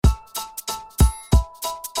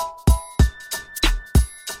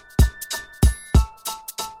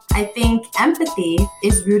I think empathy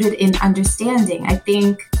is rooted in understanding. I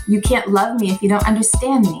think you can't love me if you don't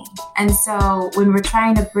understand me. And so when we're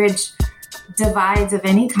trying to bridge divides of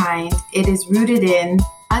any kind, it is rooted in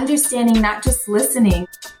understanding, not just listening.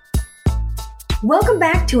 Welcome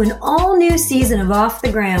back to an all-new season of Off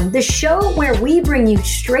the Gram, the show where we bring you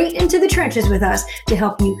straight into the trenches with us to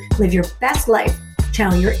help you live your best life,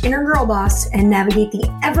 channel your inner girl boss, and navigate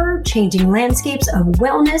the ever-changing landscapes of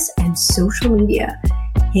wellness and social media.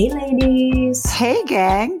 Hey, ladies. Hey,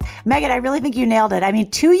 gang. Megan, I really think you nailed it. I mean,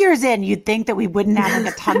 2 years in, you'd think that we wouldn't have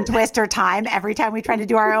like a tongue twister time every time we try to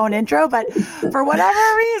do our own intro, but for whatever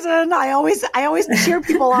reason, I always cheer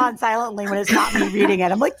people on silently when it's not me reading it.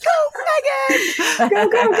 I'm like, go, Megan!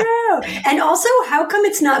 Go. And also, how come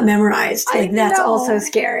it's not memorized? Like, that's also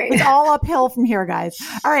scary. It's all uphill from here, guys.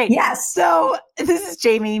 All right. Yes. So this is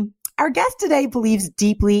Jamie. Our guest today believes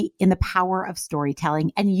deeply in the power of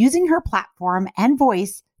storytelling and using her platform and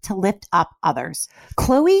voice to lift up others.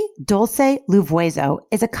 Chloe Dulce Luvoizo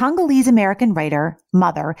is a Congolese-American writer,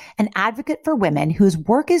 mother, and advocate for women whose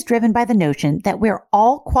work is driven by the notion that we're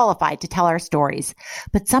all qualified to tell our stories.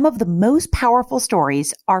 But some of the most powerful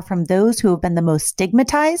stories are from those who have been the most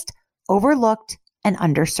stigmatized, overlooked, and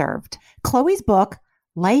underserved. Chloe's book,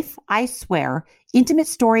 Life, I Swear, Intimate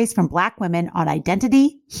Stories from Black Women on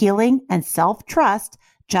Identity, Healing, and Self-Trust,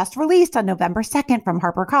 just released on November 2nd from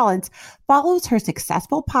HarperCollins, follows her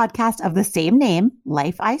successful podcast of the same name,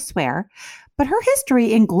 Life, I Swear, but her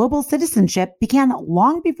history in global citizenship began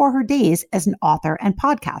long before her days as an author and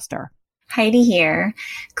podcaster. Heidi here.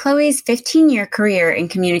 Chloe's 15-year career in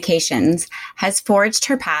communications has forged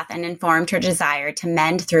her path and informed her desire to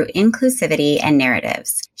mend through inclusivity and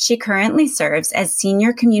narratives. She currently serves as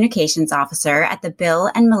Senior Communications Officer at the Bill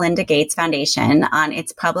and Melinda Gates Foundation on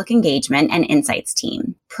its Public Engagement and Insights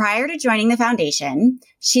team. Prior to joining the foundation,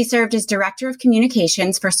 she served as Director of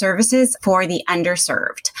Communications for Services for the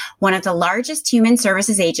Underserved, one of the largest human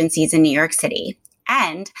services agencies in New York City,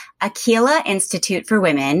 and Akila Institute for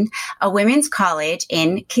Women, a women's college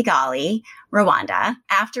in Kigali, Rwanda,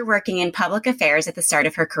 after working in public affairs at the start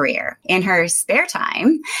of her career. In her spare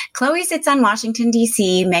time, Chloe sits on Washington,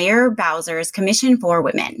 D.C. Mayor Bowser's Commission for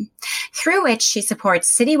Women, through which she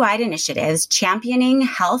supports citywide initiatives championing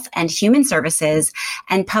health and human services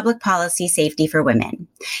and public policy safety for women.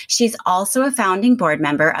 She's also a founding board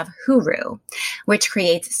member of Huru, which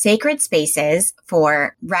creates sacred spaces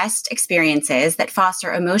for rest experiences that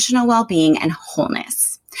foster emotional well-being and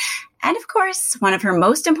wholeness. And of course, one of her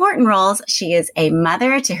most important roles, she is a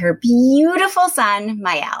mother to her beautiful son,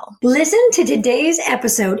 Mael. Listen to today's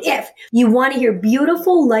episode if you want to hear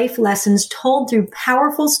beautiful life lessons told through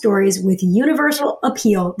powerful stories with universal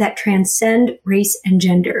appeal that transcend race and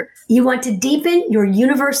gender. You want to deepen your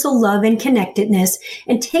universal love and connectedness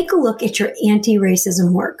and take a look at your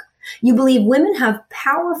anti-racism work. You believe women have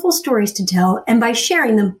powerful stories to tell, and by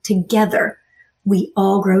sharing them together, we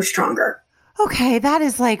all grow stronger. Okay, that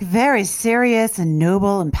is like very serious and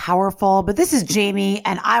noble and powerful, but this is Jamie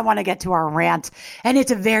and I want to get to our rant, and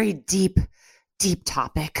it's a very deep, deep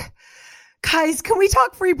topic. Guys, can we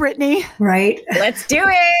talk Free Britney? Right. Let's do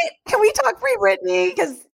it. Can we talk Free Britney?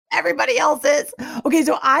 Because everybody else is. Okay,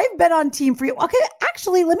 so I've been on Team Free. Okay,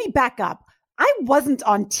 actually, let me back up. I wasn't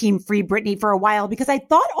on Team Free Britney for a while because I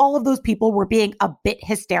thought all of those people were being a bit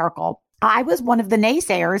hysterical. I was one of the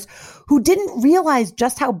naysayers who didn't realize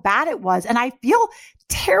just how bad it was. And I feel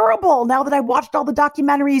terrible now that I watched all the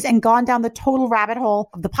documentaries and gone down the total rabbit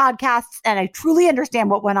hole of the podcasts. And I truly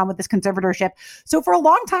understand what went on with this conservatorship. So for a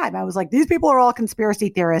long time, I was like, these people are all conspiracy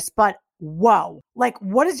theorists, but whoa, like,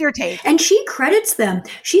 what is your take? And she credits them.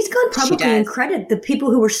 She's gone publicly and credited the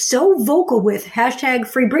people who were so vocal with hashtag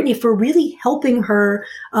Free Britney for really helping her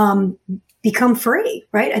become free,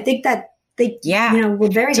 right? I think that they, were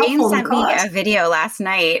very helpful. James sent me a video last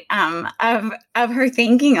night of her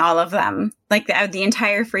thanking all of them, like the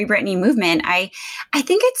entire Free Britney movement. I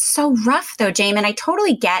think it's so rough, though, James, and I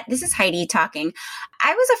totally get. This is Heidi talking.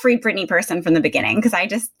 I was a Free Britney person from the beginning because I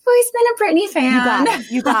just always been a Britney fan.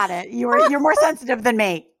 You got it. You're more sensitive than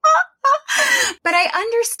me. But I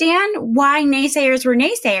understand why naysayers were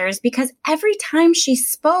naysayers, because every time she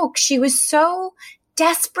spoke, she was so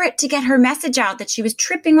desperate to get her message out that she was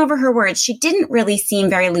tripping over her words. She didn't really seem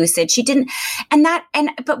very lucid. She didn't,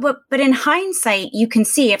 but in hindsight, you can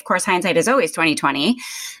see, of course, hindsight is always 20/20,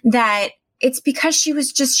 that it's because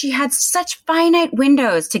she had such finite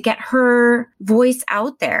windows to get her voice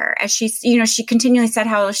out there. As she continually said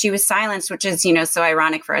how she was silenced, which is, so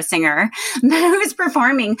ironic for a singer who was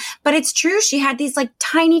performing. But it's true. She had these like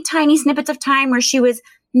tiny, tiny snippets of time where she was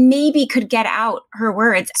maybe could get out her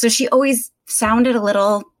words. So she always sounded a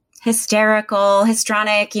little hysterical,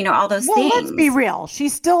 histrionic, all those things. Let's be real. She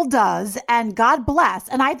still does. And God bless.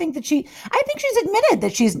 And I think she's admitted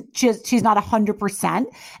that she's not 100%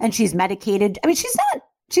 and she's medicated. I mean,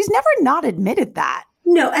 she's never not admitted that.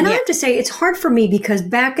 No, and I have to say, it's hard for me because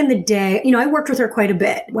back in the day, I worked with her quite a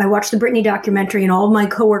bit. I watched the Britney documentary and all of my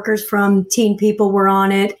coworkers from Teen People were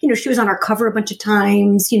on it. She was on our cover a bunch of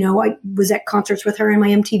times. I was at concerts with her in my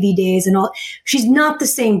MTV days and all. She's not the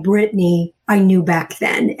same Britney I knew back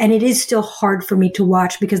then. And it is still hard for me to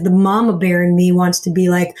watch because the mama bear in me wants to be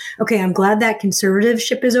like, okay, I'm glad that conservative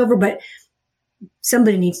ship is over, but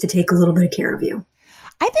somebody needs to take a little bit of care of you.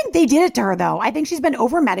 I think they did it to her, though. I think she's been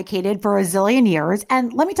over-medicated for a zillion years.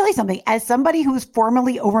 And let me tell you something. As somebody who's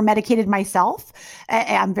formerly over-medicated myself,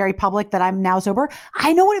 I'm very public that I'm now sober,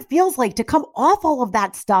 I know what it feels like to come off all of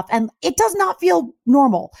that stuff. And it does not feel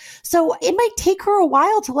normal. So it might take her a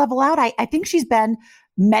while to level out. I think she's been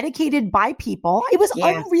medicated by people. It was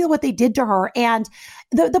unreal what they did to her. And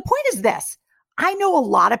the point is this. I know a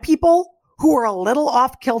lot of people who are a little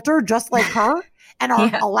off kilter, just like her. And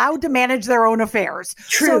are allowed to manage their own affairs.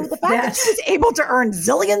 True. So the fact that she was able to earn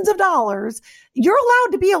zillions of dollars, you're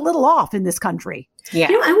allowed to be a little off in this country. Yeah.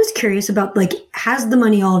 I was curious about, has the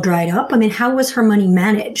money all dried up? I mean, how was her money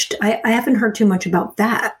managed? I haven't heard too much about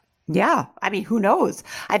that. Yeah. I mean, who knows?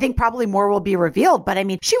 I think probably more will be revealed. But I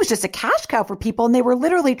mean, she was just a cash cow for people. And they were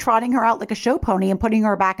literally trotting her out like a show pony and putting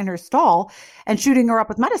her back in her stall and shooting her up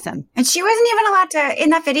with medicine. And she wasn't even allowed to, in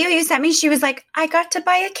that video you sent me, she was like, I got to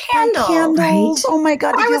buy a candle. Candles. Right? Oh my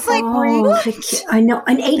God. I was like, what? I know.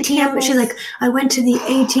 An ATM. She's like, I went to the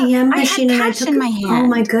ATM machine and I took in my hand. Oh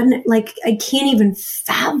my goodness. I can't even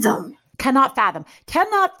fathom. Cannot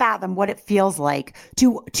fathom what it feels like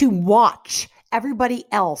to watch everybody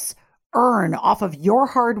else earn off of your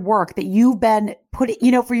hard work that you've been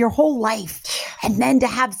putting, for your whole life. And then to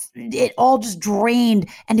have it all just drained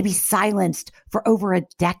and to be silenced for over a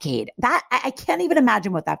decade. That I can't even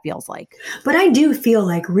imagine what that feels like. But I do feel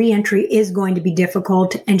like reentry is going to be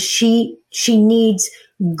difficult and she needs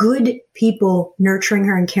good people nurturing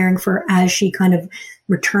her and caring for her as she kind of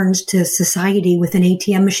returns to society with an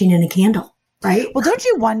ATM machine and a candle. Right. Well, don't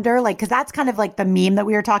you wonder, because that's kind of like the meme that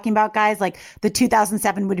we were talking about, guys, like the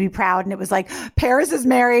 2007 Would Be Proud. And it was like, Paris is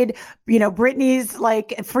married, Britney's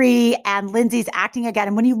free and Lindsay's acting again.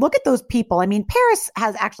 And when you look at those people, I mean, Paris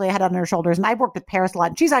has actually a head on her shoulders. And I've worked with Paris a lot.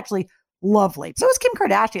 And she's actually lovely. So is Kim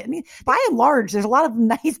Kardashian. I mean, by and large, there's a lot of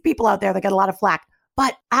nice people out there that get a lot of flack.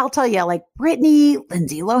 But I'll tell you, Britney,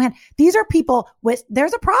 Lindsay Lohan, these are people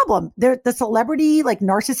there's a problem. The celebrity,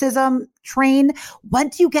 narcissism train.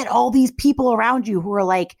 Once you get all these people around you who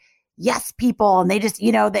are yes people, and they just,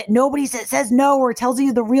 that nobody says no or tells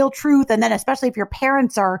you the real truth. And then especially if your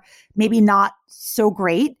parents are maybe not so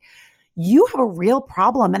great, you have a real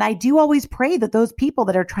problem. And I do always pray that those people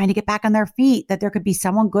that are trying to get back on their feet, that there could be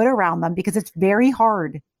someone good around them because it's very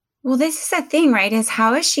hard. Well, this is the thing, right? Is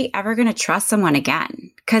how is she ever going to trust someone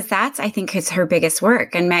again? Because that's, I think, is her biggest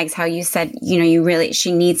work. And Megs, how you said,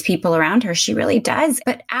 she needs people around her. She really does.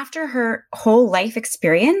 But after her whole life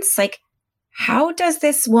experience, how does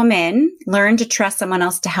this woman learn to trust someone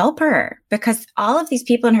else to help her? Because all of these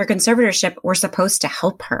people in her conservatorship were supposed to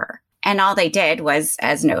help her. And all they did was,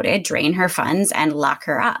 as noted, drain her funds and lock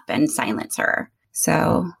her up and silence her.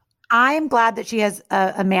 So I'm glad that she has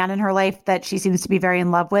a man in her life that she seems to be very in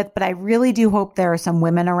love with, but I really do hope there are some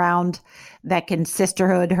women around that can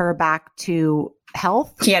sisterhood her back to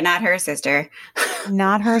health. Yeah, not her sister.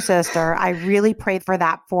 Not her sister. I really pray for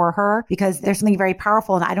that for her because there's something very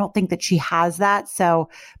powerful and I don't think that she has that. So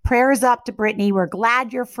prayers up to Britney. We're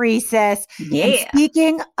glad you're free, sis. Yeah. And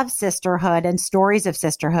speaking of sisterhood and stories of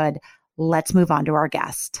sisterhood, let's move on to our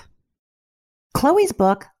guest. Chloe's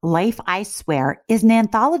book, Life I Swear, is an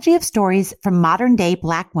anthology of stories from modern-day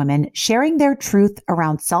Black women sharing their truth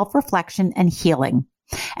around self-reflection and healing.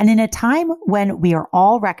 And in a time when we are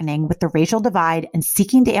all reckoning with the racial divide and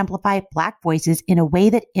seeking to amplify Black voices in a way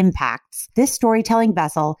that impacts, this storytelling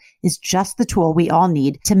vessel is just the tool we all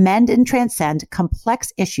need to mend and transcend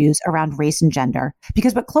complex issues around race and gender.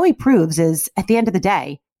 Because what Chloe proves is, at the end of the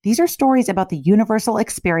day, these are stories about the universal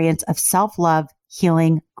experience of self-love,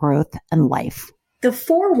 healing, growth, and life. The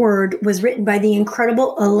foreword was written by the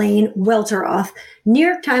incredible Elaine Welteroth, New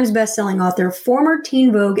York Times bestselling author, former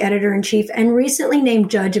Teen Vogue editor-in-chief, and recently named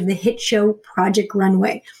judge of the hit show Project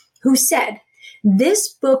Runway, who said, "This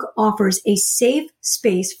book offers a safe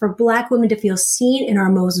space for Black women to feel seen in our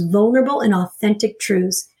most vulnerable and authentic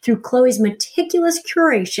truths. Through Chloe's meticulous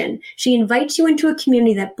curation, she invites you into a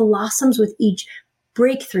community that blossoms with each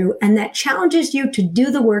breakthrough and that challenges you to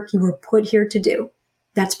do the work you were put here to do."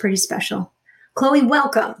 That's pretty special. Chloe,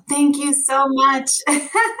 welcome. Thank you so much.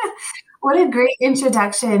 What a great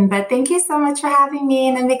introduction, but thank you so much for having me,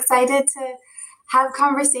 and I'm excited to have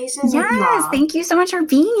conversations with you all. Yes, thank you so much for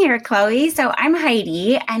being here, Chloe. So I'm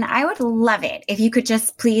Heidi, and I would love it if you could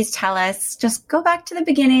just please tell us, just go back to the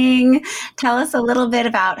beginning, tell us a little bit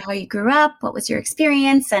about how you grew up, what was your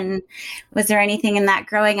experience, and was there anything in that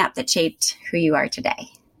growing up that shaped who you are today?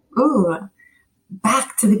 Ooh,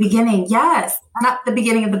 back to the beginning. Yes, not the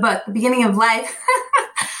beginning of the book, the beginning of life.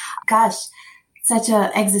 Gosh. Such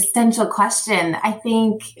an existential question. I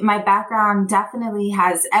think my background definitely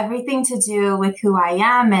has everything to do with who I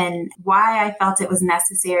am and why I felt it was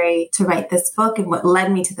necessary to write this book and what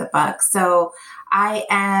led me to the book. So I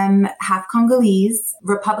am half Congolese,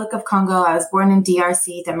 Republic of Congo. I was born in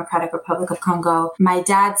DRC, Democratic Republic of Congo. My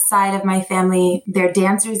dad's side of my family, they're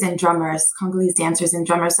dancers and drummers, Congolese dancers and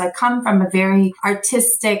drummers. So I come from a very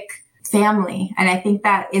artistic family. And I think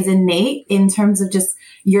that is innate in terms of just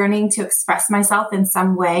yearning to express myself in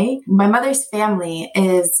some way. My mother's family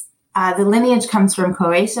is, the lineage comes from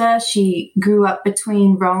Croatia. She grew up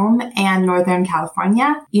between Rome and Northern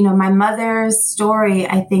California. You know, my mother's story,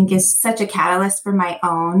 I think, is such a catalyst for my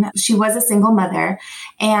own. She was a single mother.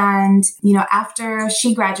 And, you know, after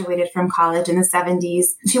she graduated from college in the 70s,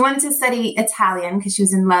 she wanted to study Italian because she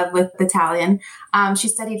was in love with Italian. She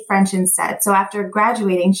studied French instead. So after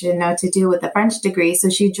graduating, she didn't know what to do with a French degree. So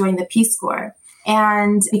she joined the Peace Corps.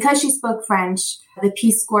 And because she spoke French, the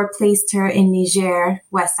Peace Corps placed her in Niger,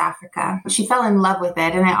 West Africa. She fell in love with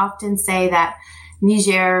it. And I often say that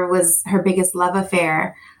Niger was her biggest love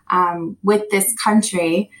affair with this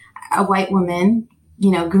country, a white woman, you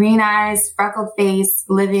know, green eyes, freckled face,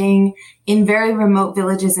 living in very remote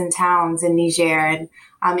villages and towns in Niger.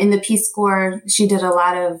 And in the Peace Corps, she did a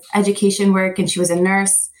lot of education work and she was a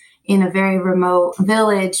nurse in a very remote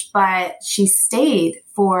village, but she stayed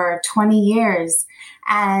for 20 years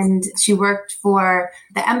and she worked for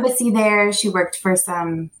the embassy there. She worked for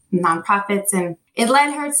some nonprofits and it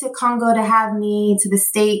led her to Congo to have me to the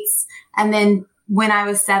States. And then when I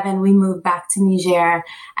was 7, we moved back to Niger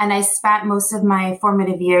and I spent most of my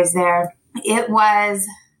formative years there. It was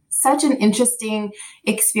such an interesting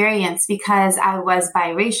experience because I was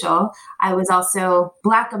biracial. I was also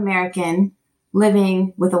Black American,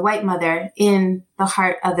 living with a white mother in the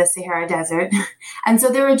heart of the Sahara Desert. And so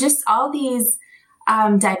there were just all these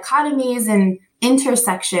dichotomies and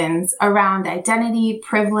intersections around identity,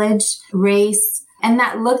 privilege, race, and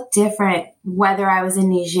that looked different whether I was in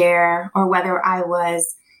Niger or whether I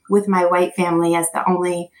was with my white family as the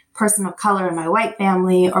only person of color in my white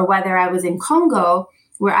family, or whether I was in Congo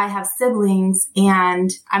where I have siblings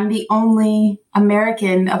and I'm the only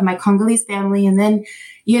American of my Congolese family. And then,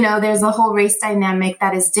 you know, there's a whole race dynamic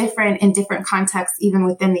that is different in different contexts, even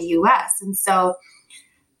within the US. And so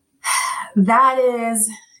that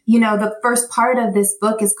is, you know, the first part of this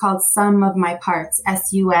book is called Sum of My Parts,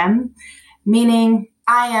 SUM, meaning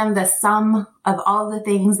I am the sum of all the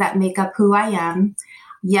things that make up who I am.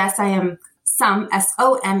 Yes, I am some,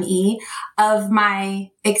 SOME, of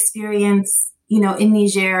my experience, you know, in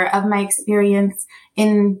Niger, of my experience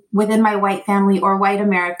within my white family or white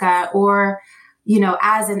America, or, you know,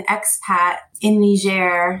 as an expat in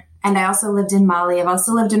Niger. And I also lived in Mali. I've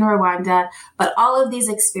also lived in Rwanda. But all of these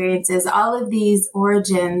experiences, all of these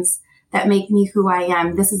origins that make me who I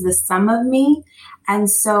am, this is the sum of me. And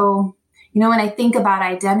so, you know, when I think about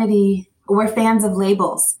identity, we're fans of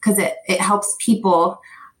labels because it helps people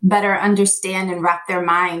better understand and wrap their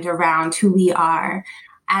mind around who we are.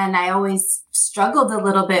 And I always struggled a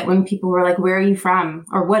little bit when people were like, where are you from?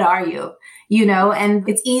 Or what are you? You know, and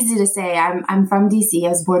it's easy to say, I'm from DC. I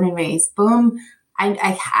was born and raised. Boom.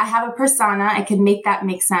 I have a persona. I can make that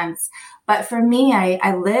make sense. But for me,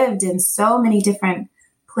 I lived in so many different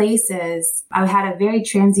places. I had a very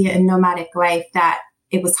transient and nomadic life that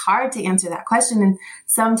it was hard to answer that question and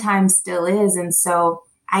sometimes still is. And so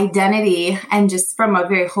identity, and just from a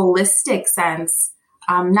very holistic sense,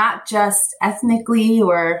 not just ethnically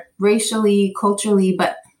or racially, culturally,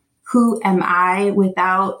 but who am I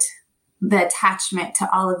without the attachment to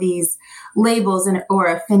all of these labels or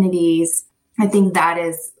affinities? I think that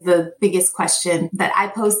is the biggest question that I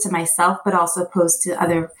pose to myself, but also pose to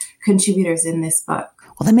other contributors in this book.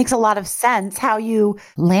 Well, that makes a lot of sense how you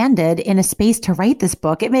landed in a space to write this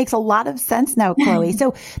book. It makes a lot of sense now, Chloe.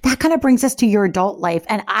 So that kind of brings us to your adult life.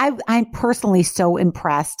 And I'm personally so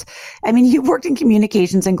impressed. I mean, you worked in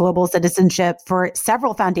communications and global citizenship for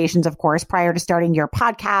several foundations, of course, prior to starting your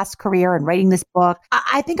podcast career and writing this book.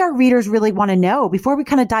 I think our readers really want to know, before we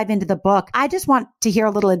kind of dive into the book, I just want to hear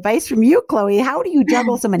a little advice from you, Chloe. How do you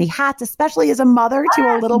juggle so many hats, especially as a mother to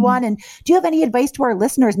a little one? And do you have any advice to our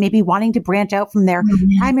listeners, maybe wanting to branch out from their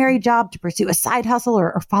primary job to pursue a side hustle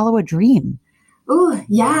or follow a dream? Ooh,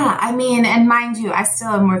 yeah. I mean, and mind you, I still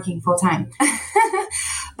am working full time,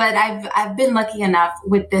 but I've been lucky enough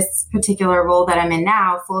with this particular role that I'm in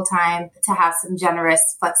now, full time, to have some generous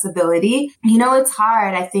flexibility. You know, it's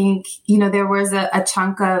hard. I think, you know, there was a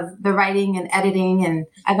chunk of the writing and editing, and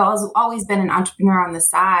I've always been an entrepreneur on the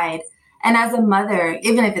side. And as a mother,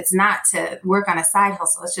 even if it's not to work on a side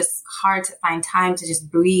hustle, it's just hard to find time to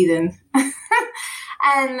just breathe and,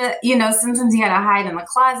 and, you know, sometimes you gotta hide in the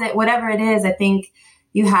closet, whatever it is. I think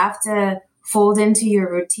you have to fold into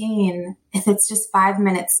your routine. If it's just 5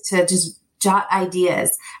 minutes to just jot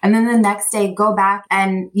ideas, and then the next day go back,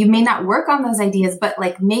 and you may not work on those ideas, but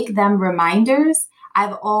like make them reminders.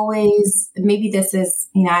 I've always, maybe this is,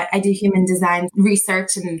 you know, I do human design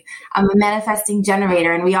research and I'm a manifesting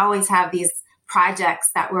generator, and we always have these projects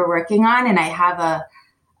that we're working on. And I have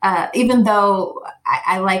even though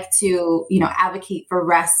I like to, you know, advocate for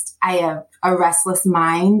rest, I have a restless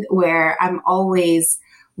mind where I'm always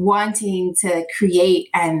wanting to create.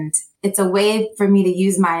 And it's a way for me to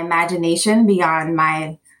use my imagination beyond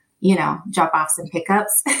my, you know, drop offs and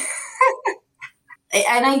pickups.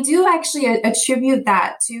 And I do actually attribute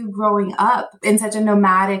that to growing up in such a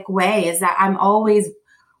nomadic way, is that I'm always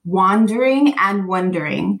wandering and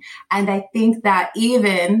wondering. And I think that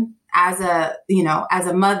even as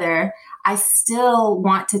a mother, I still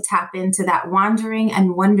want to tap into that wandering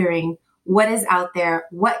and wondering, what is out there?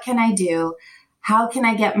 What can I do? How can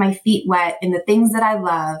I get my feet wet in the things that I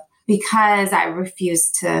love? Because I refuse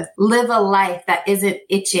to live a life that isn't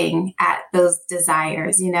itching at those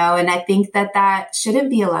desires, you know? And I think that shouldn't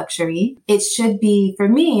be a luxury. It should be, for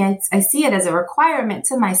me, I see it as a requirement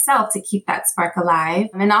to myself to keep that spark alive.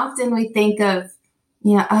 And often we think of,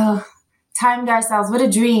 you know, oh, time to ourselves, what a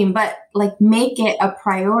dream, but like make it a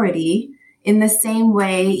priority in the same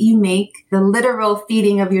way you make the literal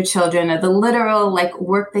feeding of your children or the literal like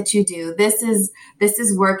work that you do. This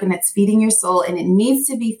is work, and it's feeding your soul, and it needs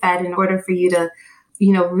to be fed in order for you to,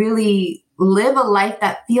 you know, really live a life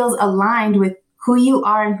that feels aligned with who you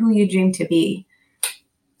are and who you dream to be.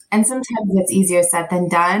 And sometimes it's easier said than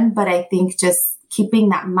done, but I think just keeping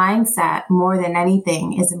that mindset more than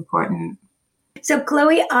anything is important. So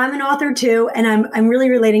Chloe, I'm an author too, and I'm really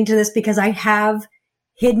relating to this because I have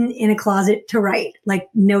hidden in a closet to write, like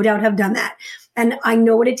no doubt have done that. And I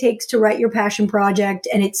know what it takes to write your passion project.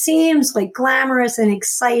 And it seems like glamorous and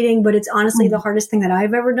exciting, but it's honestly the hardest thing that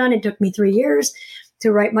I've ever done. It took me 3 years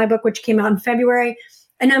to write my book, which came out in February.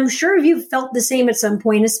 And I'm sure you've felt the same at some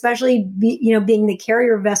point, especially, being the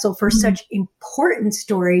carrier vessel for such important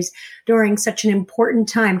stories during such an important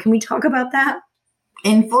time. Can we talk about that?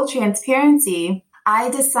 In full transparency,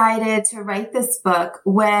 I decided to write this book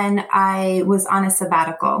when I was on a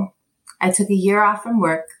sabbatical. I took a year off from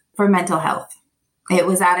work for mental health. It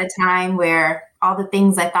was at a time where all the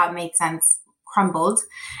things I thought made sense crumbled.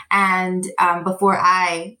 And before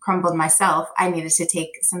I crumbled myself, I needed to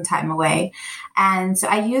take some time away. And so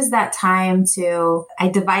I used that time I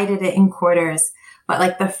divided it in quarters. But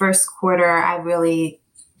like the first quarter, I really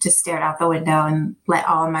just stared out the window and let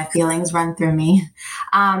all of my feelings run through me.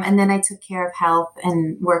 And then I took care of health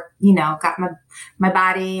and work, got my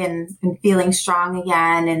body and feeling strong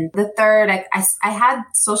again. And the third, I had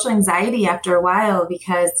social anxiety after a while,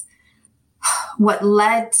 because what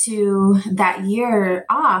led to that year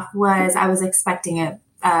off was I was expecting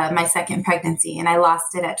my second pregnancy, and I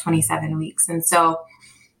lost it at 27 weeks. And so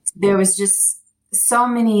there was just so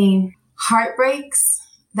many heartbreaks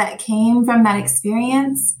that came from that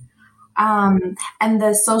experience. And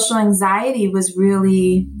the social anxiety was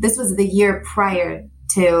this was the year prior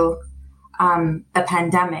to the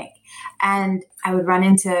pandemic. And I would run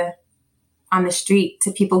on the street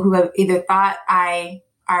to people who have either thought I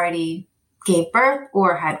already gave birth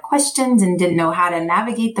or had questions and didn't know how to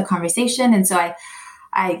navigate the conversation. And so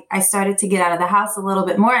I started to get out of the house a little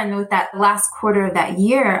bit more. And with that last quarter of that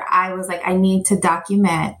year, I was like, I need to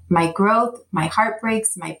document my growth, my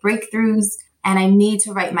heartbreaks, my breakthroughs, and I need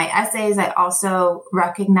to write my essays. I also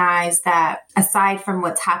recognize that aside from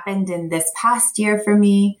what's happened in this past year for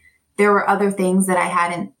me, there were other things that I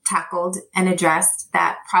hadn't tackled and addressed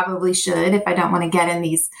that probably should, if I don't want to get in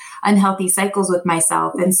these unhealthy cycles with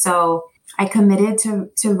myself. And so I committed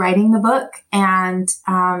to writing the book, and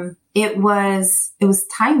it was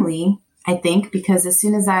timely, I think, because as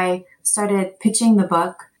soon as I started pitching the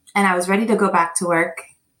book and I was ready to go back to work,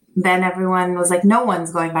 then everyone was like, no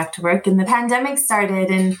one's going back to work. And the pandemic started.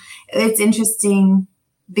 And it's interesting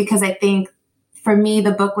because I think for me,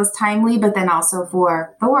 the book was timely, but then also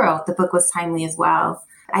for the world, the book was timely as well.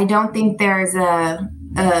 I don't think there's a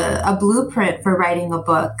blueprint for writing a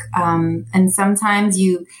book. And sometimes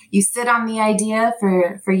you sit on the idea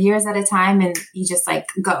for years at a time and you just like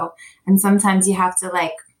go. And sometimes you have to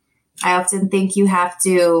I often think you have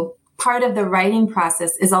to, part of the writing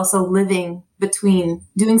process is also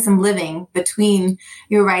doing some living between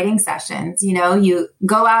your writing sessions. You know, you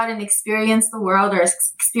go out and experience the world or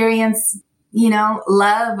experience,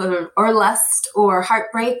 love or lust or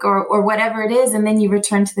heartbreak or whatever it is. And then you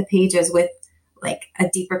return to the pages with like a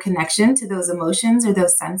deeper connection to those emotions or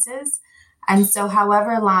those senses. And so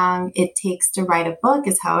however long it takes to write a book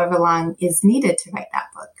is however long is needed to write that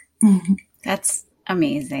book. That's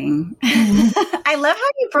amazing. I love how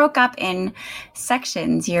you broke up in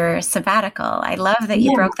sections, your sabbatical. I love that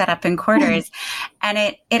you broke that up in quarters. And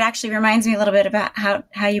it actually reminds me a little bit about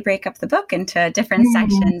how you break up the book into different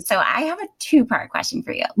sections. So I have a 2-part question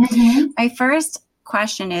for you. My first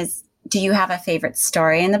question is, do you have a favorite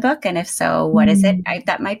story in the book? And if so, what is it?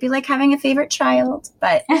 That might be like having a favorite child,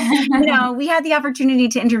 but we had the opportunity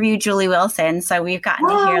to interview Julie Wilson. So we've gotten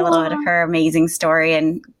to hear a little bit of her amazing story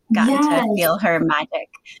and gotten to feel her magic.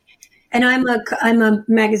 And I'm a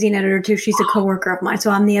magazine editor too. She's a coworker of mine.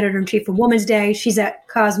 So I'm the editor-in-chief of Women's Day. She's at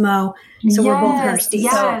Cosmo. So we're both Kirsty.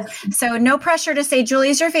 So no pressure to say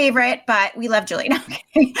Julie's your favorite, but we love Julie. No,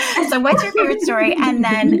 okay. So what's your favorite story? And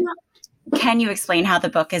then can you explain how the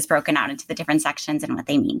book is broken out into the different sections and what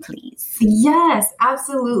they mean, please? Yes,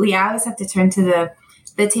 absolutely. I always have to turn to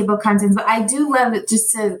the table of contents, but I do love it.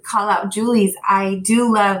 Just to call out Julie's, I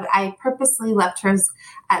purposely left hers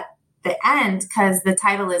at the end because the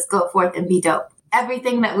title is Go Forth and Be Dope.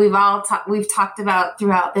 Everything that we've talked about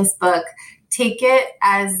throughout this book, take it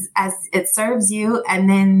as it serves you, and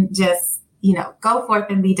then just, go forth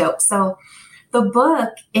and be dope. So the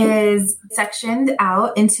book is sectioned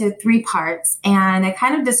out into 3 parts, and I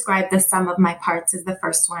kind of describe the sum of my parts as the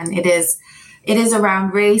first one. It is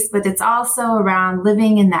around race, but it's also around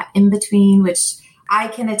living in that in-between, which I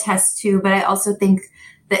can attest to, but I also think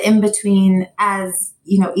the in-between, as,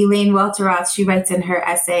 Elaine Welteroth, she writes in her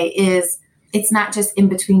essay, it's not just in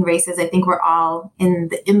between races. I think we're all in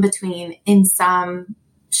the in-between in some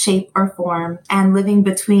shape or form, and living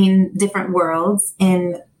between different worlds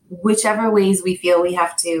in whichever ways we feel we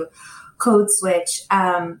have to code switch.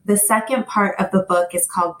 The second part of the book is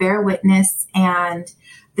called Bear Witness, and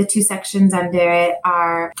the 2 sections under it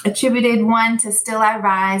are attributed, one to Still I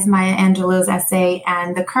Rise, Maya Angelou's essay,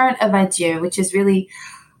 and The Current of Adieu, which is really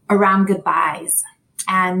around goodbyes.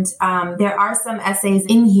 And there are some essays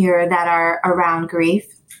in here that are around grief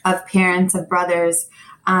of parents, of brothers.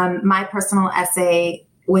 My personal essay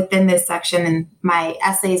within this section, and my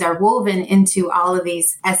essays are woven into all of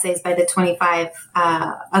these essays by the 25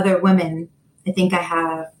 other women. I think I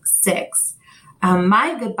have 6.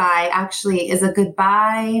 My goodbye actually is a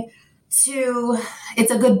goodbye to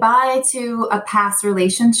a past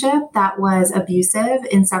relationship that was abusive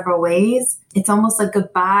in several ways. It's almost like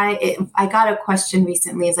goodbye. I got a question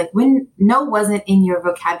recently. It's like, when no wasn't in your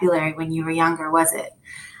vocabulary when you were younger, was it?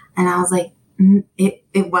 And I was like,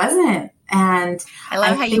 it wasn't. And I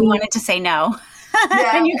love how you wanted to say no.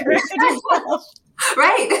 Yeah. And you corrected yourself.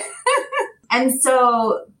 Right. And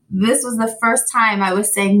so this was the first time I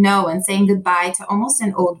was saying no and saying goodbye to almost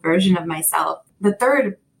an old version of myself. The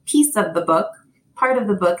third piece of the book, part of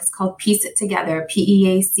the book, is called Piece It Together,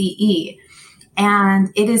 PEACE. And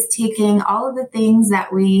it is taking all of the things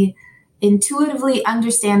that we intuitively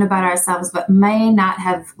understand about ourselves, but may not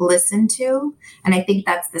have listened to. And I think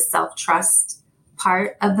that's the self-trust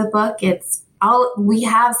part of the book. We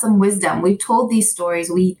have some wisdom. We've told these stories.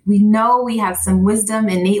 We know we have some wisdom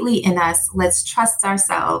innately in us. Let's trust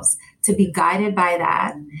ourselves to be guided by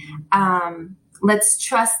that. Let's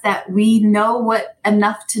trust that we know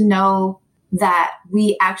enough to know that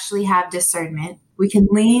we actually have discernment. We can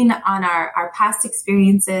lean on our past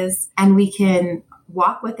experiences, and we can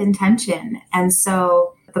walk with intention. And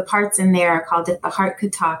so the parts in there are called If the Heart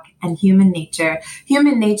Could Talk and Human Nature.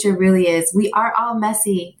 Human nature really is, we are all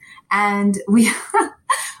messy, and we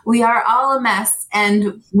are all a mess,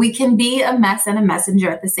 and we can be a mess and a messenger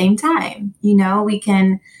at the same time. We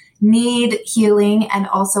can need healing and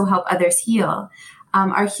also help others heal.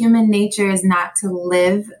 Our human nature is not to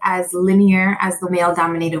live as linear as the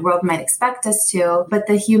male-dominated world might expect us to, but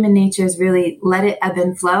the human nature is really let it ebb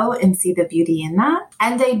and flow and see the beauty in that.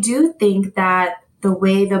 And I do think that the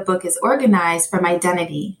way the book is organized from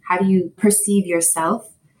identity, how do you perceive yourself,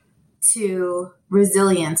 to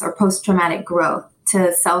resilience or post-traumatic growth,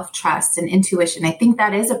 to self-trust and intuition. I think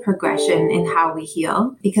that is a progression in how we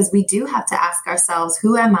heal, because we do have to ask ourselves,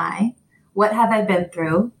 who am I? What have I been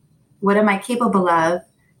through? What am I capable of?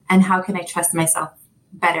 And how can I trust myself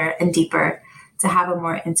better and deeper to have a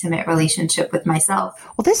more intimate relationship with myself?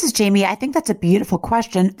 Well, this is Jamie. I think that's a beautiful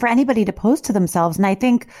question for anybody to pose to themselves. And I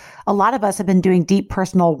think a lot of us have been doing deep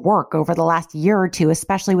personal work over the last year or two,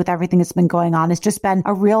 especially with everything that's been going on. It's just been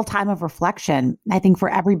a real time of reflection, I think, for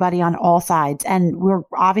everybody on all sides. And we're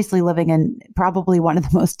obviously living in probably one of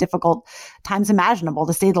the most difficult times imaginable,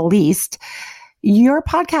 to say the least. Your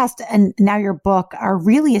podcast and now your book are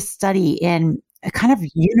really a study in a kind of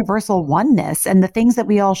universal oneness and the things that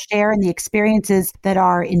we all share and the experiences that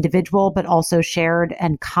are individual, but also shared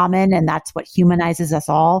and common. And that's what humanizes us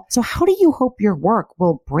all. So how do you hope your work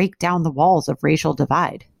will break down the walls of racial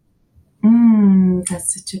divide?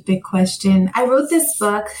 That's such a big question. I wrote this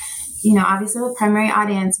book, obviously the primary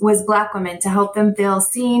audience was Black women, to help them feel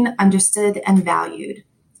seen, understood, and valued,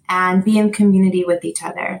 and be in community with each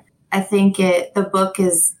other. I think the book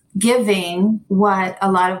is giving what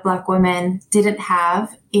a lot of Black women didn't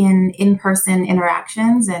have in-person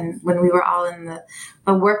interactions and when we were all in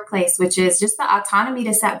the workplace, which is just the autonomy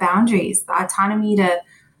to set boundaries, the autonomy to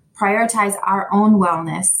prioritize our own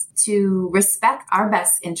wellness, to respect our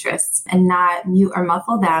best interests and not mute or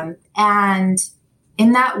muffle them. And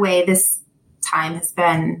in that way, this time has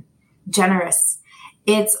been generous.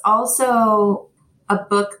 It's also a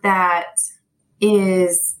book that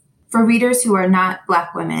is for readers who are not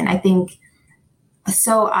Black women. I think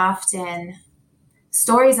so often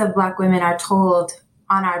stories of Black women are told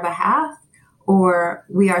on our behalf, or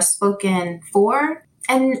we are spoken for.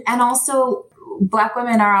 And also Black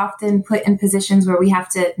women are often put in positions where we have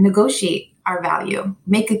to negotiate our value,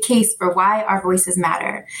 make a case for why our voices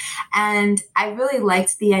matter. And I really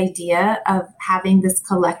liked the idea of having this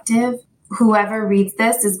collective. Whoever reads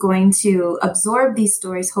this is going to absorb these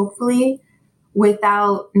stories, hopefully,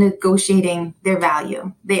 without negotiating their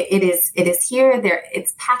value. It is here,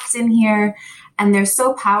 it's packed in here, and they're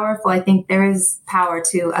so powerful. I think there is power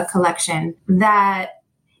to a collection that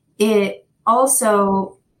it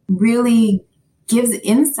also really gives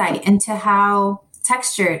insight into how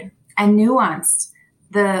textured and nuanced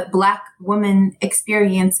the Black woman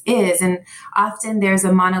experience is. And often there's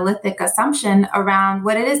a monolithic assumption around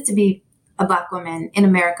what it is to be a Black woman in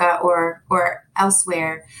America or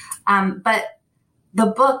elsewhere. But the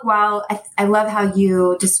book, while I love how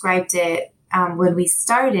you described it when we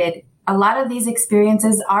started, a lot of these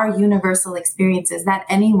experiences are universal experiences that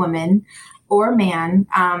any woman or man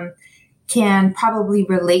can probably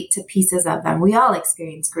relate to pieces of them. We all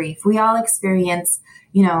experience grief. We all experience,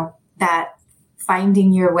 that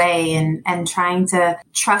finding your way and trying to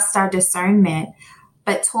trust our discernment.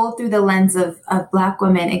 But told through the lens of Black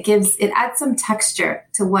women, it adds some texture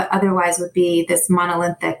to what otherwise would be this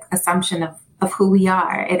monolithic assumption of who we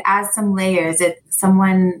are. It adds some layers.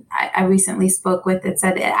 Someone I recently spoke with, it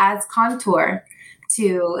said it adds contour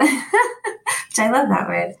to, which I love that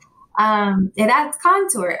word. It adds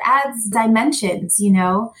contour, it adds dimensions,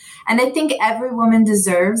 and I think every woman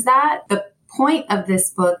deserves that. The point of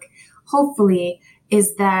this book, hopefully,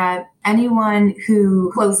 is that anyone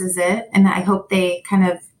who closes it, and I hope they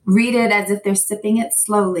kind of read it as if they're sipping it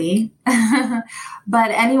slowly,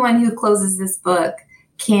 but anyone who closes this book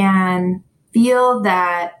can feel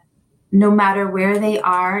that no matter where they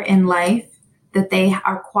are in life, that they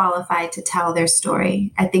are qualified to tell their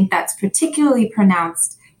story. I think that's particularly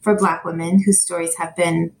pronounced for Black women whose stories have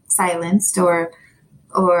been silenced or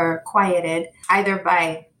quieted, either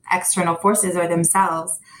by external forces or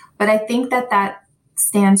themselves. But I think that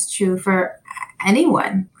stands true for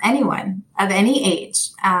anyone of any age.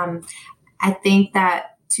 I think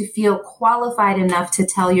that to feel qualified enough to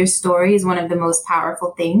tell your story is one of the most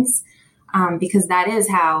powerful things. Because that is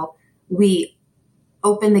how we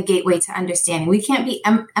open the gateway to understanding. We can't be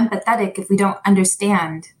empathetic if we don't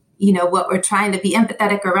understand, what we're trying to be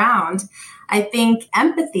empathetic around. I think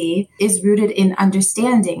empathy is rooted in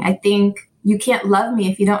understanding. I think you can't love me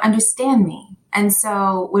if you don't understand me. And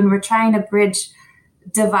so when we're trying to bridge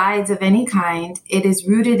divides of any kind, it is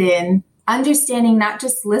rooted in understanding, not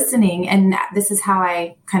just listening. And this is how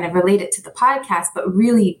I kind of relate it to the podcast, but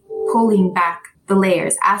really pulling back the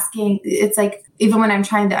layers, asking, it's like, even when I'm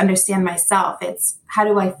trying to understand myself, it's how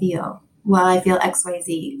do I feel? Well, I feel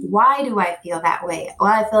XYZ. Why do I feel that way?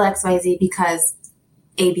 Well, I feel XYZ because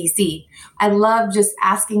ABC. I love just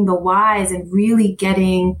asking the whys and really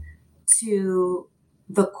getting to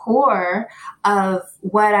the core of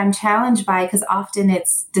what I'm challenged by, because often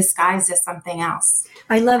it's disguised as something else.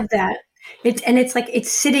 I love that. It's like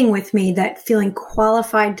it's sitting with me, that feeling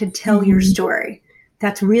qualified to tell your story.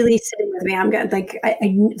 That's really sitting with me. I'm good.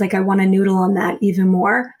 I want to noodle on that even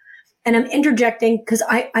more. And I'm interjecting because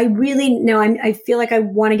I really know I feel like I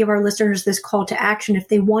want to give our listeners this call to action. If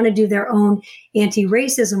they want to do their own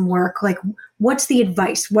anti-racism work, like what's the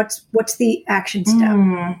advice? What's the action step?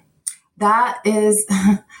 It's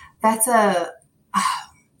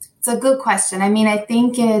a good question. I mean, I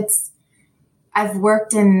think I've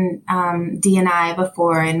worked in D&I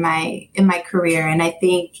before in my career, and I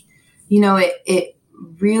think, it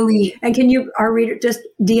really. And can you, our reader, just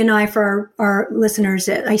D&I for our listeners?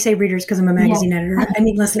 I say readers because I'm a magazine editor. I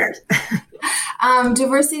mean listeners.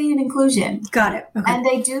 Diversity and inclusion. Got it. Okay. And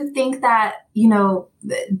I do think that,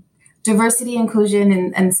 diversity,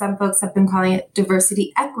 inclusion, and some folks have been calling it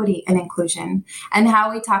diversity, equity, and inclusion. And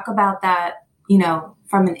how we talk about that,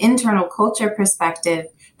 from an internal culture perspective,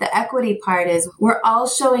 the equity part is we're all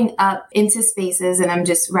showing up into spaces, and I'm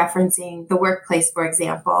just referencing the workplace, for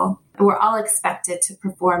example. We're all expected to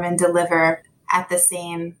perform and deliver at the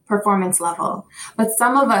same performance level. But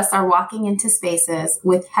some of us are walking into spaces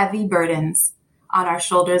with heavy burdens on our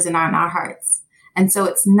shoulders and on our hearts. And so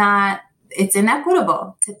it's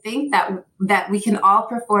inequitable to think that we can all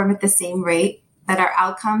perform at the same rate, that our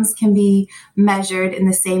outcomes can be measured in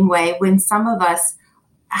the same way, when some of us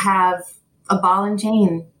have a ball and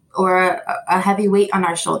chain or a heavy weight on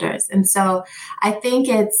our shoulders. And so I think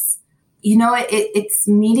it's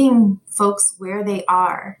meeting folks where they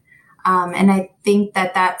are. And I think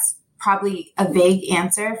that that's probably a vague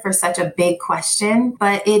answer for such a big question,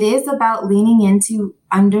 but it is about leaning into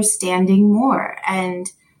understanding more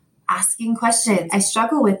and asking questions. I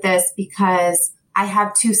struggle with this because I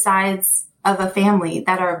have two sides of a family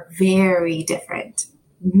that are very different,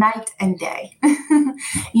 night and day.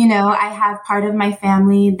 I have part of my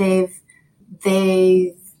family, they've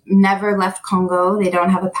never left Congo. They don't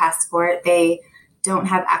have a passport. They don't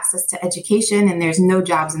have access to education, and there's no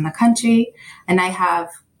jobs in the country. And I have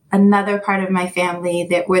another part of my family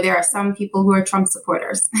where there are some people who are Trump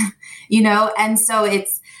supporters, and so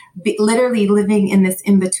it's literally living in this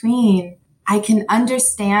in between. I can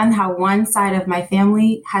understand how one side of my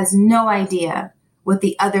family has no idea what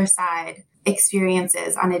the other side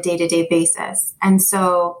experiences on a day-to-day basis. And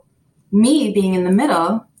so me being in the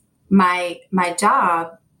middle, my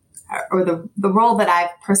job or the role that I've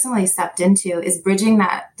personally stepped into is bridging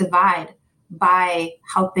that divide by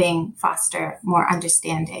helping foster more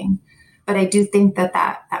understanding. But I do think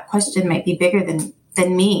that question might be bigger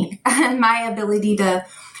than me and my ability to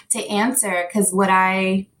answer, because what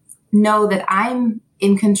I know that I'm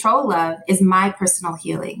in control of is my personal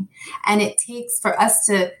healing. And it takes, for us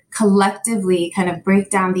to collectively kind of break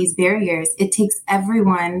down these barriers, it takes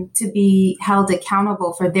everyone to be held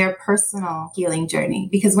accountable for their personal healing journey.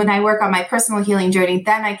 Because when I work on my personal healing journey,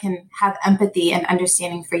 then I can have empathy and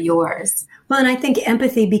understanding for yours. Well, and I think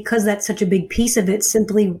empathy, because that's such a big piece of it,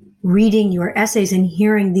 simply reading your essays and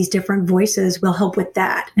hearing these different voices will help with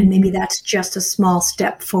that. And maybe that's just a small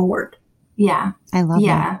step forward. Yeah. I love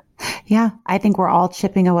that. Yeah. I think we're all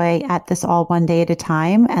chipping away at this all one day at a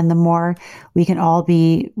time. And the more we can all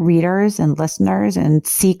be readers and listeners and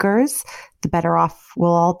seekers, the better off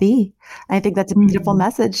we'll all be. I think that's a beautiful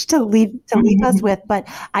message to leave us with. But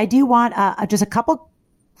I do want just a couple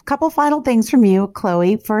final things from you,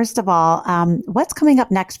 Chloe. First of all, what's coming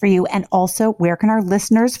up next for you? And also, where can our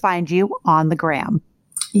listeners find you on the gram?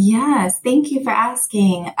 Yes, thank you for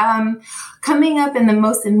asking. Coming up in the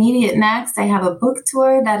most immediate next, I have a book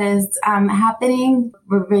tour that is happening.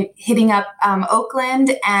 We're hitting up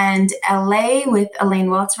Oakland and LA with Elaine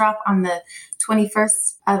Welteroth on the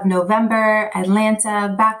 21st of November,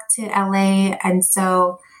 Atlanta, back to LA. And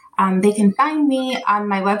so they can find me on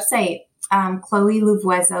my website,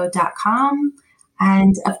 chloelouvoiseau.com.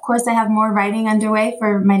 And of course, I have more writing underway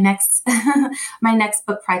for my next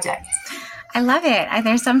book project. I love it.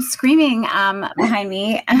 There's some screaming behind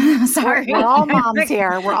me. Sorry. We're all moms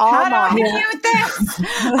here. We're all moms. How do I mute this?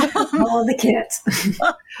 All the kids.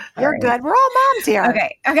 You're good. We're all moms here.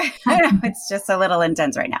 Okay. I know it's just a little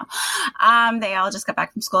intense right now. They all just got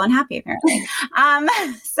back from school and happy, apparently.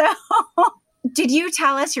 So did you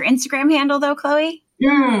tell us your Instagram handle though, Chloe?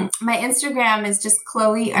 My Instagram is just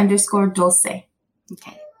Chloe_Dulce.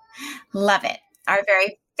 Okay. Love it. Our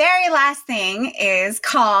very last thing is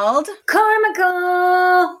called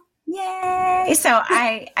Karmical. Yay! So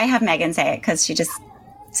I have Megan say it because she just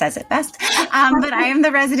says it best. But I am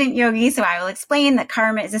the resident yogi, so I will explain that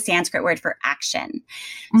karma is a Sanskrit word for action.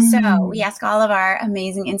 So we ask all of our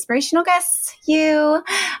amazing inspirational guests,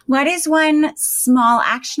 what is one small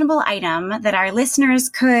actionable item that our listeners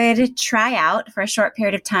could try out for a short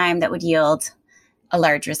period of time that would yield a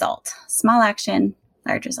large result? Small action,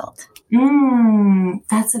 large result.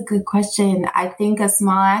 That's a good question. I think a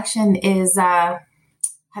small action is, have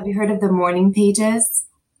you heard of the morning pages?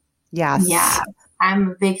 Yes. Yeah.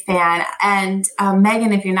 I'm a big fan. And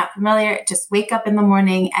Megan, if you're not familiar, just wake up in the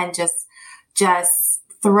morning and just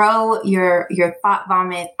throw your thought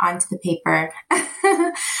vomit onto the paper.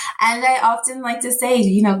 And I often like to say,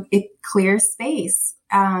 it clears space.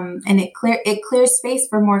 And it clears space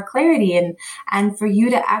for more clarity and for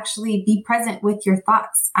you to actually be present with your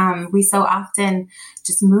thoughts. We so often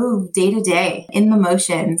just move day to day in the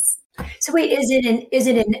motions. So wait, is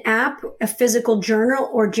it an app, a physical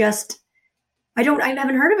journal, or just? I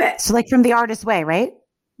haven't heard of it. So like from The Artist's Way, right?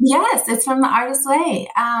 Yes, it's from The Artist's Way.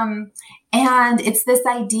 And it's this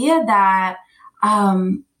idea that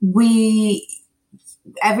we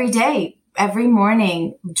every day, every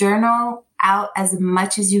morning, journal out as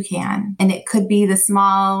much as you can. And it could be the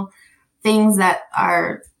small things that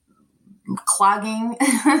are clogging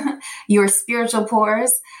your spiritual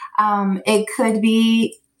pores. It could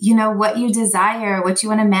be, what you desire, what you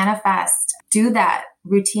want to manifest. Do that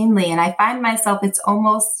routinely. And I find myself, it's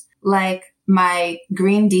almost like my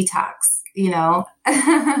green detox, it's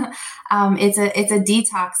a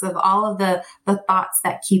detox of all of the thoughts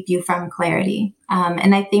that keep you from clarity.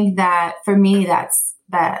 And I think that for me, that's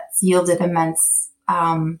yielded immense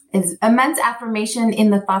affirmation in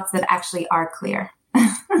the thoughts that actually are clear.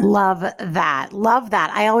 Love that. Love that.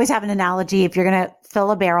 I always have an analogy. If you're going to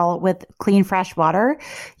fill a barrel with clean, fresh water,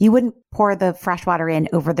 you wouldn't pour the fresh water in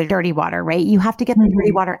over the dirty water, right? You have to get the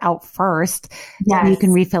dirty water out first. Yes. So you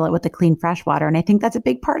can refill it with the clean, fresh water. And I think that's a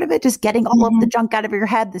big part of it. Just getting all of the junk out of your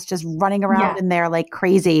head that's just running around in there like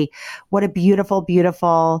crazy. What a beautiful,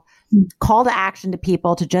 beautiful call to action to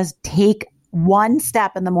people to just take one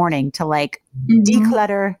step in the morning to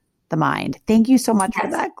declutter the mind. Thank you so much for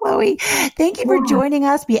that, Chloe. Thank you for joining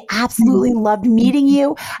us. We absolutely loved meeting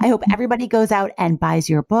you. I hope everybody goes out and buys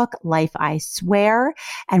your book, Life I Swear,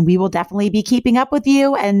 and we will definitely be keeping up with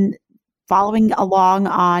you and following along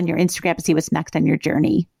on your Instagram to see what's next on your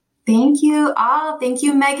journey. Thank you all. Thank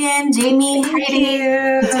you, Megan, Jamie, Heidi.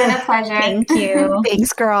 It's been a pleasure. Thank you.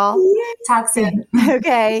 Thanks, girl. Talk soon.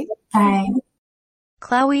 Okay. Bye.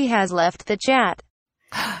 Chloe has left the chat.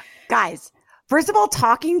 Guys, first of all,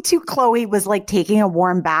 talking to Chloe was like taking a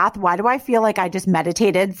warm bath. Why do I feel like I just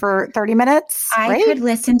meditated for 30 minutes? I could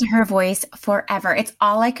listen to her voice forever. It's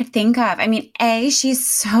all I could think of. I mean, she's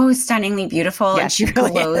so stunningly beautiful and she really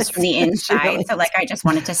glows from the inside. Really so I just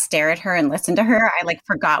wanted to stare at her and listen to her. I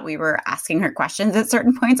forgot we were asking her questions at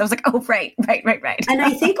certain points. I was like, oh, right. And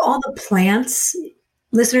I think all the plants,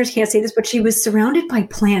 listeners can't say this, but she was surrounded by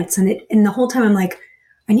plants. And the whole time I'm like,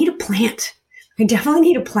 I need a plant. I definitely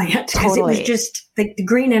need a plant because it was just the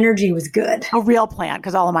green energy was good. A real plant,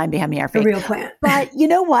 because all of mine behind me are fake. A real plant. But you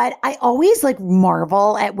know what? I always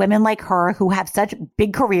marvel at women like her who have such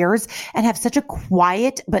big careers and have such a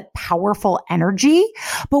quiet but powerful energy.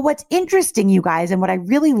 But what's interesting, you guys, and what I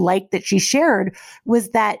really liked that she shared was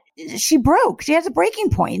that she broke. She has a breaking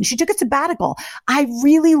point and she took a sabbatical. I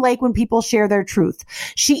really like when people share their truth.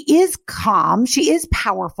 She is calm. She is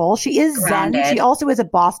powerful. She is grounded. Zen. She also is a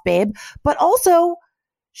boss babe, but also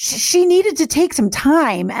she needed to take some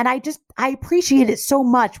time. And I appreciate it so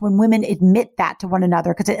much when women admit that to one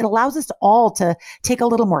another because it allows us all to take a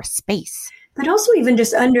little more space. But also even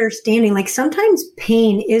just understanding, sometimes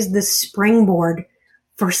pain is the springboard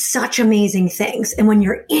for such amazing things. And when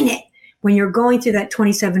you're in it, when you're going through that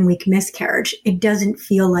 27-week miscarriage, it doesn't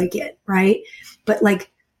feel like it, right? But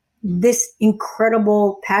this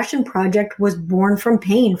incredible passion project was born from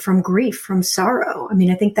pain, from grief, from sorrow. I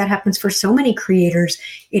mean, I think that happens for so many creators.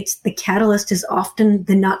 It's the catalyst is often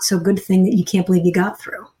the not so good thing that you can't believe you got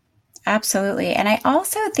through. Absolutely. And I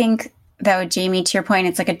also think, though, Jamie, to your point,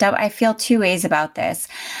 it's I feel two ways about this.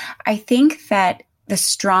 I think that the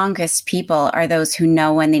strongest people are those who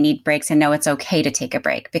know when they need breaks and know it's okay to take a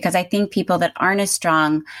break. Because I think people that aren't as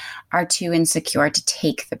strong are too insecure to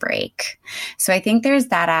take the break. So I think there's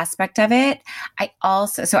that aspect of it.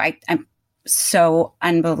 I'm so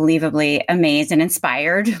unbelievably amazed and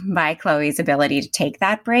inspired by Chloe's ability to take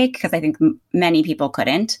that break because I think many people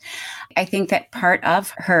couldn't. I think that part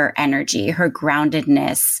of her energy, her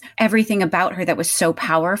groundedness, everything about her that was so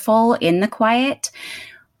powerful in the quiet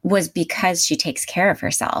was because she takes care of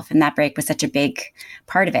herself. And that break was such a big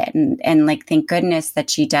part of it. And like, thank goodness that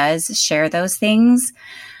she does share those things.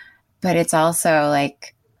 But it's also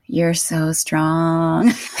like, you're so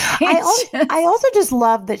strong. I also just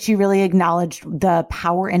love that she really acknowledged the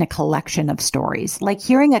power in a collection of stories, like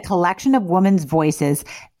hearing a collection of women's voices,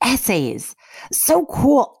 essays, so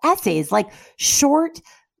cool essays, like short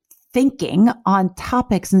thinking on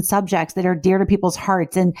topics and subjects that are dear to people's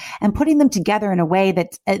hearts and putting them together in a way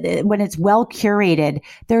that when it's well curated,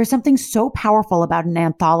 there is something so powerful about an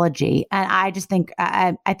anthology. And I just think,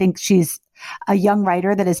 I think she's a young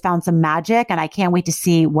writer that has found some magic, and I can't wait to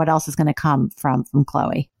see what else is going to come from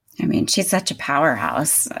Chloe. I mean, she's such a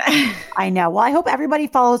powerhouse. I know. Well, I hope everybody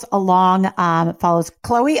follows along, follows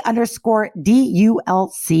Chloe_DULCE.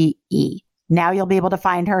 Now you'll be able to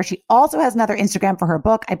find her. She also has another Instagram for her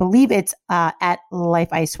book. I believe it's at Life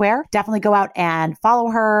I Swear. Definitely go out and follow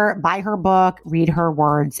her, buy her book, read her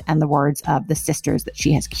words and the words of the sisters that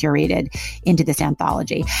she has curated into this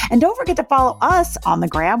anthology. And don't forget to follow us on the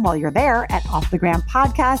gram while you're there at Off the Gram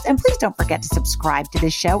Podcast. And please don't forget to subscribe to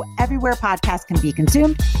this show everywhere podcasts can be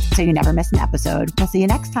consumed so you never miss an episode. We'll see you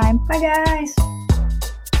next time. Bye, guys.